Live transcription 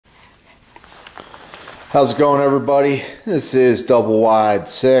How's it going, everybody? This is Double Wide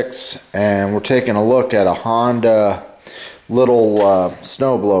 6 and we're taking a look at a Honda little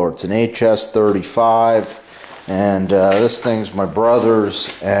snowblower. It's an HS35 and this thing's my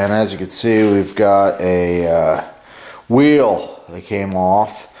brother's, and as you can see we've got a wheel that came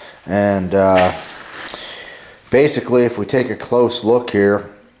off, and basically if we take a close look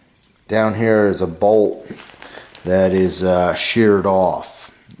here, down here is a bolt that is sheared off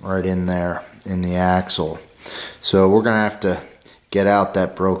right in there in the axle. So we're gonna have to get out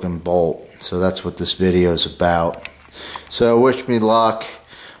that broken bolt. So that's what this video is about. So wish me luck.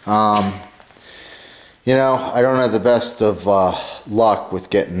 You know, I don't have the best of luck with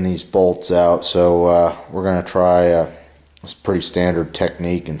getting these bolts out, so we're gonna try a pretty standard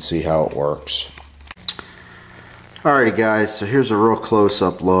technique and see how it works. Alrighty guys, so here's a real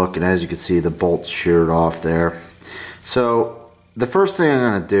close-up look, and as you can see the bolt's sheared off there. So the first thing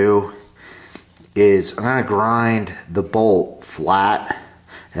I'm gonna do is I'm going to grind the bolt flat,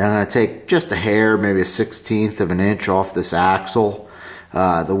 and I'm going to take just a hair, maybe a 1/16 of an inch off this axle.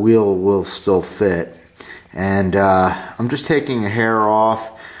 The wheel will still fit, and I'm just taking a hair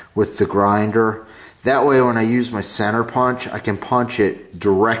off with the grinder. That way when I use my center punch, I can punch it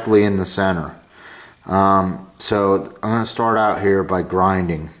directly in the center. So I'm going to start out here by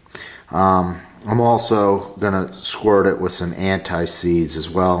grinding. I'm also going to squirt it with some anti-seize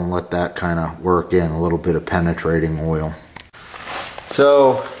as well and let that kind of work in, a little bit of penetrating oil.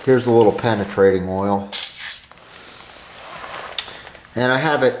 So here's a little penetrating oil, and I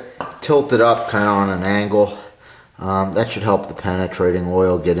have it tilted up kind of on an angle. That should help the penetrating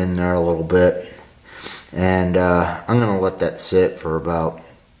oil get in there a little bit, and I'm going to let that sit for about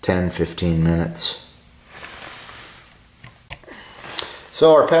 10-15 minutes.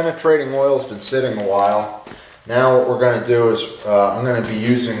 So our penetrating oil has been sitting a while. Now what we're going to do is I'm going to be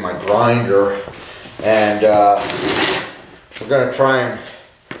using my grinder, and we're going to try and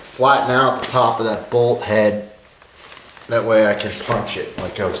flatten out the top of that bolt head. That way I can punch it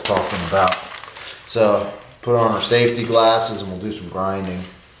like I was talking about. So put on our safety glasses and we'll do some grinding.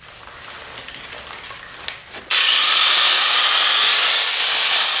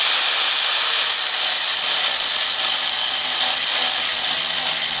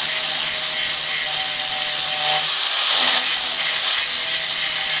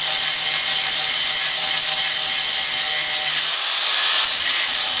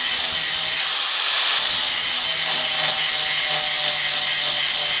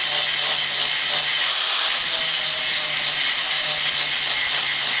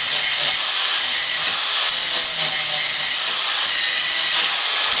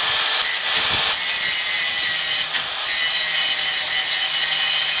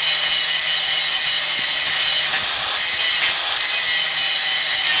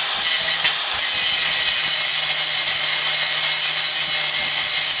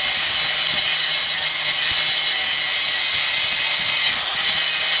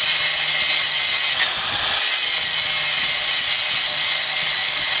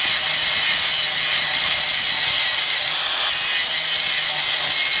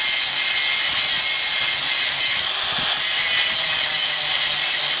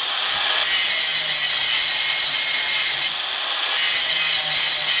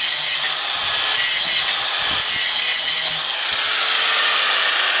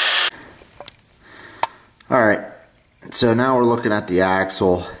 Alright, so now we're looking at the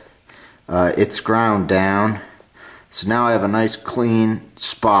axle. It's ground down. So now I have a nice clean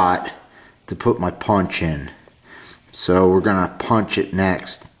spot to put my punch in. So we're going to punch it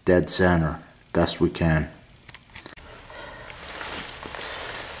next, dead center, best we can.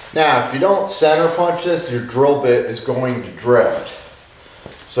 Now if you don't center punch this, your drill bit is going to drift.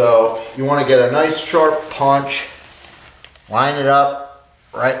 So you want to get a nice sharp punch, line it up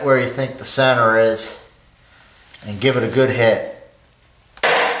right where you think the center is, and give it a good hit.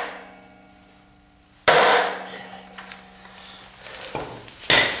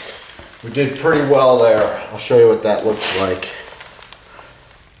 We did pretty well there. I'll show you what that looks like.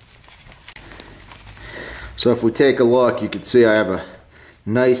 So if we take a look, you can see I have a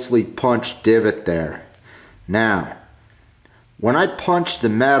nicely punched divot there. Now, when I punch the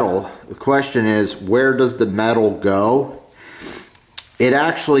metal, the question is, where does the metal go? It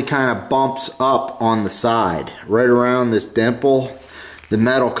actually kind of bumps up on the side. Right around this dimple, the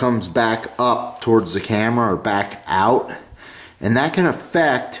metal comes back up towards the camera or back out, and that can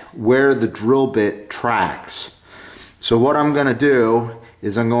affect where the drill bit tracks. So what I'm going to do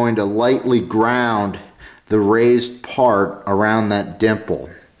is I'm going to lightly ground the raised part around that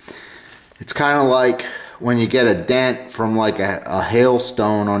dimple. It's kind of like when you get a dent from like a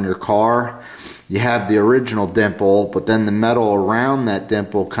hailstone on your car. you have the original dimple, but then the metal around that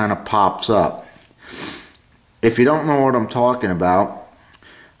dimple kind of pops up. If you don't know what I'm talking about,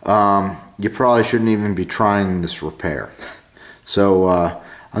 you probably shouldn't even be trying this repair. So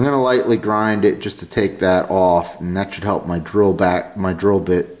I'm going to lightly grind it just to take that off, and that should help my drill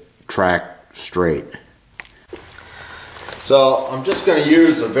bit track straight. So I'm just going to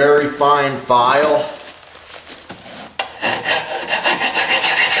use a very fine file,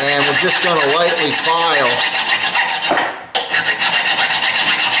 and we're just going to lightly file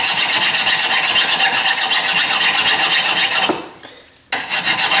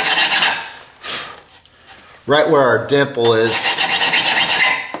right where our dimple is,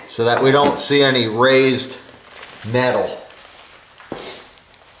 so that we don't see any raised metal.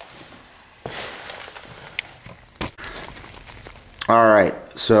 Alright,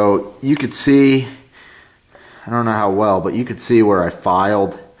 so you could see, I don't know how well, but you could see where I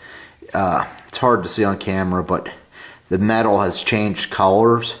filed. It's hard to see on camera, but the metal has changed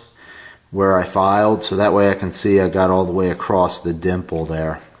colors where I filed, so that way I can see I got all the way across the dimple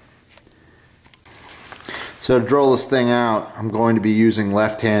there. So to drill this thing out, I'm going to be using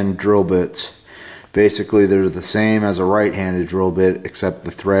left-hand drill bits. Basically, they're the same as a right-handed drill bit, except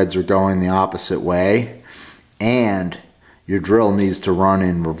the threads are going the opposite way, and your drill needs to run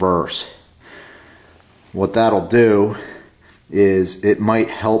in reverse. What that'll do is it might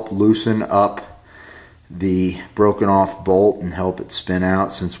help loosen up the broken off bolt and help it spin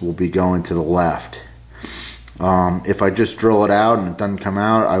out, since we'll be going to the left. If I just drill it out and it doesn't come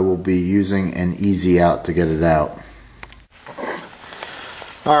out, I will be using an easy out to get it out.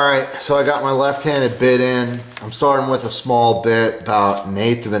 Alright, so I got my left-handed bit in. I'm starting with a small bit, about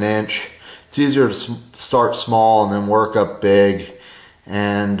 1/8 of an inch. It's easier to start small and then work up big.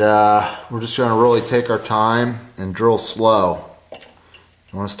 And we're just going to really take our time and drill slow.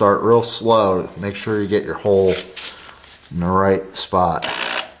 You want to start real slow to make sure you get your hole in the right spot.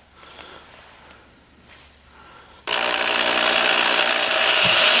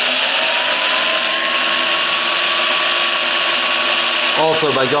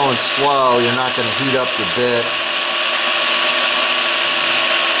 Also, by going slow, you're not going to heat up the bit.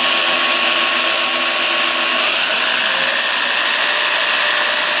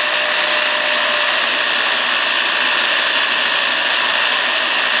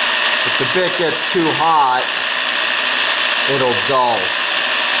 If the bit gets too hot, it'll dull.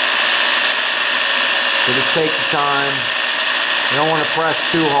 So just take your time. You don't want to press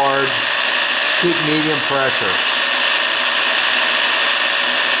too hard. Keep medium pressure.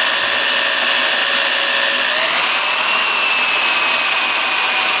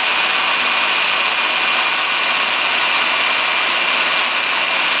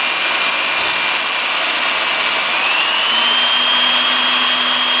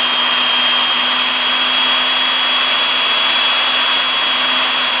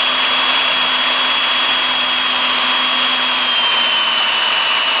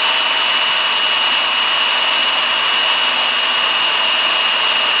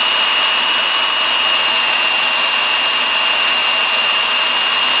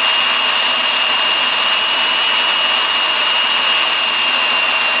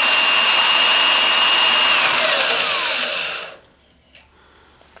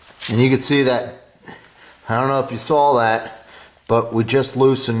 And you can see that, I don't know if you saw that, but we just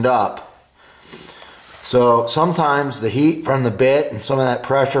loosened up. So sometimes the heat from the bit and some of that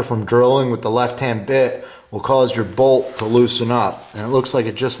pressure from drilling with the left-hand bit will cause your bolt to loosen up. And it looks like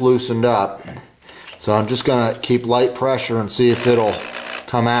it just loosened up. So I'm just going to keep light pressure and see if it'll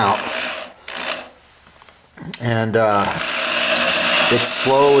come out. And it's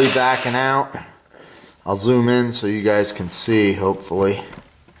slowly backing out. I'll zoom in so you guys can see, hopefully.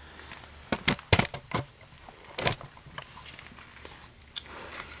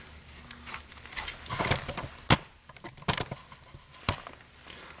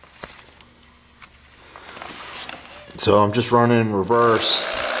 So I'm just running in reverse,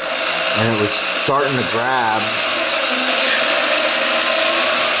 and it was starting to grab.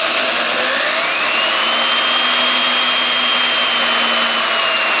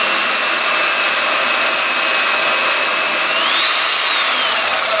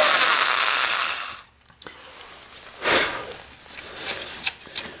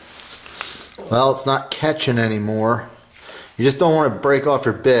 Well, it's not catching anymore. You just don't want to break off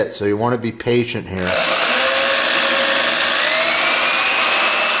your bit, so you want to be patient here.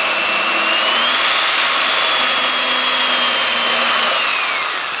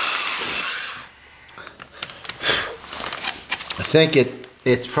 I think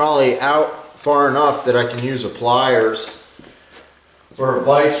it's probably out far enough that I can use a pliers or a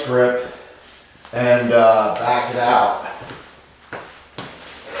vice grip and back it out.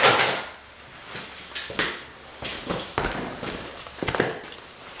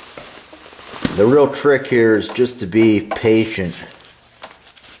 The real trick here is just to be patient.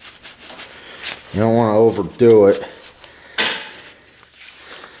 You don't want to overdo it.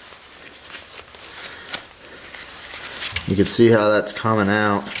 You can see how that's coming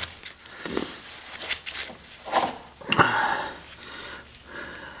out.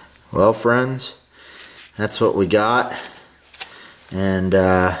 Well, friends, that's what we got, and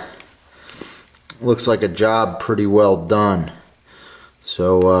looks like a job pretty well done.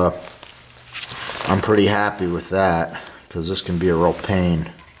 So I'm pretty happy with that, because this can be a real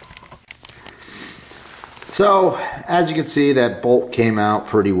pain. So as you can see, that bolt came out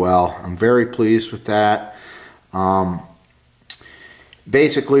pretty well. I'm very pleased with that.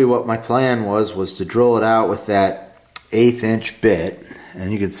 Basically what my plan was to drill it out with that 1/8 inch bit,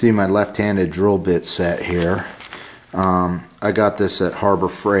 and you can see my left-handed drill bit set here. I got this at Harbor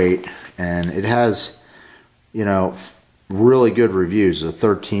Freight, and it has, you know, really good reviews. A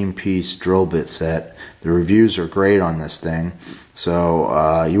 13-piece drill bit set. The reviews are great on this thing,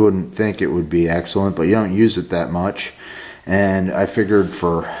 so you wouldn't think it would be excellent, but you don't use it that much, and I figured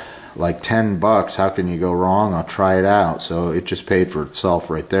for like $10, how can you go wrong? I'll try it out. So it just paid for itself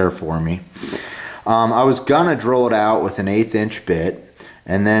right there for me. I was gonna drill it out with an 1/8 inch bit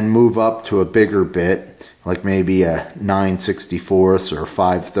and then move up to a bigger bit, like maybe a 9/64 or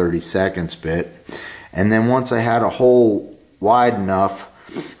 5/32 bit, and then once I had a hole wide enough,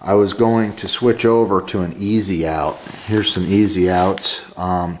 I was going to switch over to an easy out. Here's some easy outs.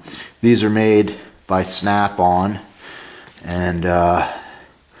 These are made by Snap-on, and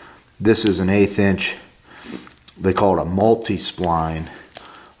this is an 1/8 inch, they call it a multi-spline,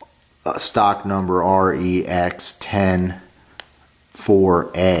 stock number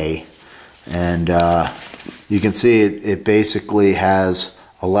REX104A, and you can see it basically has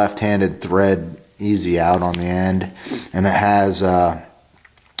a left-handed thread easy out on the end, and it has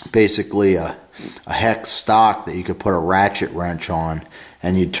basically a hex stock that you could put a ratchet wrench on,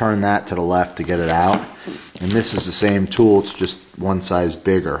 and you turn that to the left to get it out. And this is the same tool, it's just one size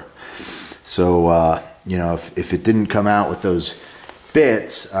bigger. So you know, if it didn't come out with those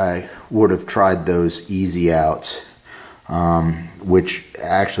bits, I would have tried those easy outs, which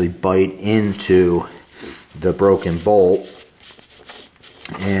actually bite into the broken bolt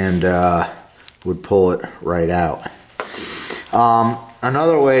and would pull it right out.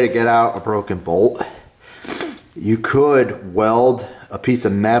 Another way to get out a broken bolt, you could weld a piece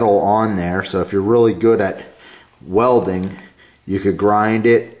of metal on there. So if you're really good at welding, you could grind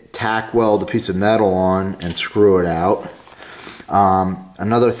it, tack weld a piece of metal on, and screw it out.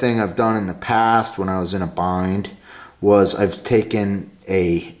 Another thing I've done in the past when I was in a bind was I've taken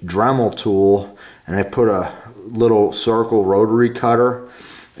a Dremel tool and I put a little circle rotary cutter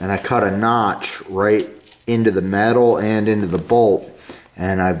and I cut a notch right into the metal and into the bolt,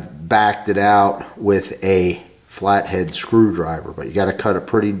 and I've backed it out with a flathead screwdriver. But you got to cut a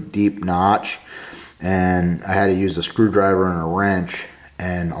pretty deep notch, and I had to use a screwdriver and a wrench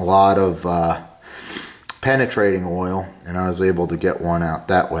and a lot of penetrating oil, and I was able to get one out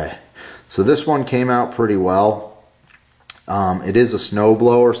that way. So this one came out pretty well. It is a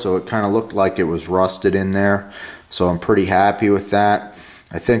snowblower, so it kind of looked like it was rusted in there, so I'm pretty happy with that.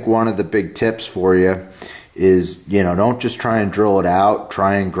 I think one of the big tips for you is, you know, don't just try and drill it out,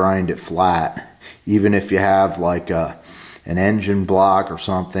 try and grind it flat. Even if you have like an engine block or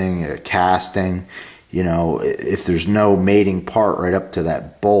something, a casting, you know, if there's no mating part right up to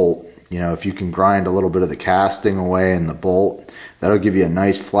that bolt, you know, if you can grind a little bit of the casting away in the bolt, that'll give you a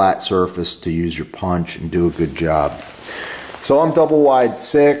nice flat surface to use your punch and do a good job. So I'm Double Wide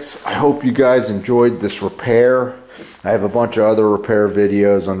 6. I hope you guys enjoyed this repair. I have a bunch of other repair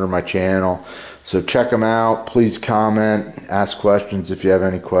videos under my channel, so check them out. Please comment, ask questions if you have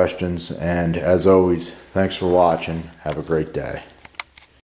any questions, and as always, thanks for watching. Have a great day.